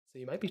So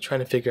you might be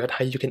trying to figure out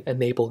how you can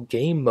enable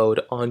game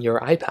mode on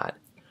your iPad.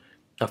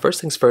 Now, first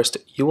things first,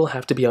 you will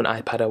have to be on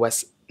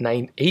iPadOS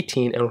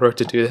 18 in order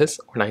to do this,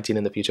 or 19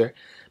 in the future,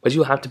 but you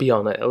will have to be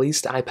on at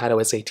least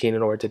iPadOS 18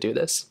 in order to do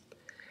this.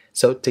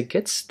 So to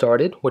get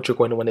started, what you're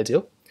going to want to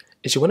do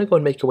is you want to go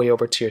and make your way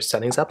over to your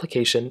settings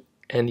application,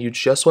 and you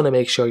just want to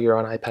make sure you're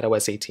on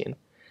iPadOS 18.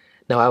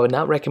 Now, I would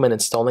not recommend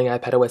installing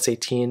iPadOS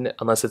 18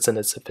 unless it's in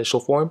its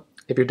official form.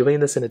 If you're doing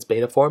this in its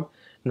beta form,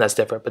 then that's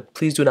different, but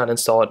please do not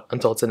install it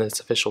until it's in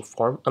its official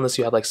form, unless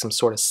you have like some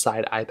sort of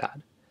side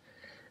iPad.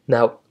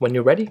 Now, when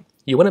you're ready,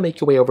 you want to make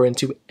your way over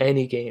into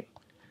any game.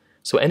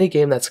 So any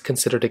game that's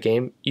considered a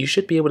game, you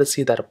should be able to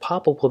see that a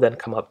pop-up will then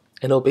come up,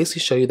 and it'll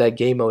basically show you that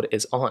game mode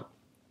is on.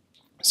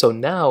 So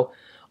now,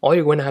 all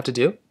you're going to have to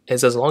do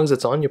is, as long as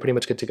it's on, you're pretty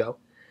much good to go.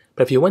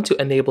 But if you want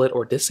to enable it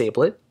or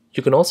disable it,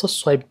 you can also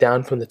swipe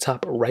down from the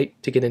top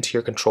right to get into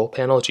your control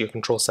panel, to your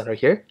control center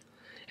here,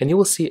 and you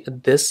will see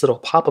this little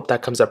pop-up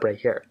that comes up right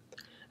here.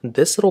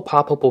 This little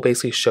pop-up will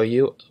basically show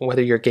you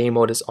whether your game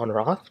mode is on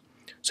or off.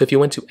 So if you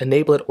want to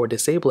enable it or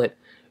disable it,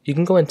 you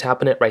can go and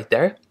tap on it right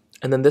there,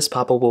 and then this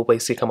pop-up will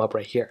basically come up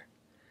right here.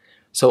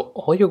 So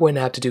all you're going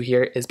to have to do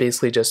here is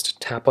basically just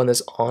tap on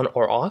this on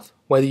or off,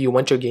 whether you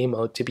want your game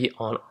mode to be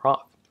on or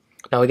off.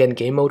 Now again,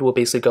 game mode will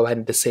basically go ahead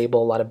and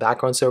disable a lot of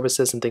background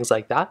services and things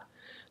like that.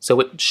 So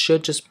it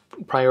should just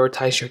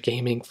prioritize your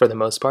gaming for the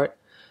most part,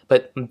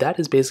 but that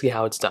is basically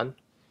how it's done.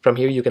 From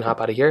here, you can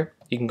hop out of here,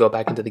 you can go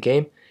back into the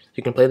game,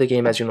 you can play the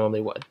game as you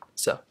normally would.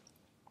 So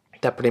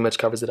that pretty much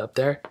covers it up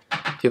there.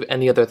 If you have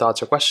any other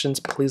thoughts or questions,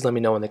 please let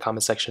me know in the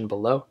comment section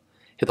below.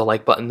 Hit the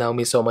like button, that would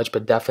mean so much,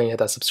 but definitely hit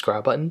that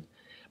subscribe button.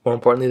 More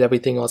importantly than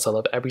everything else, I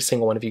love every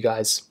single one of you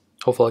guys.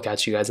 Hopefully I'll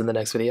catch you guys in the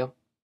next video.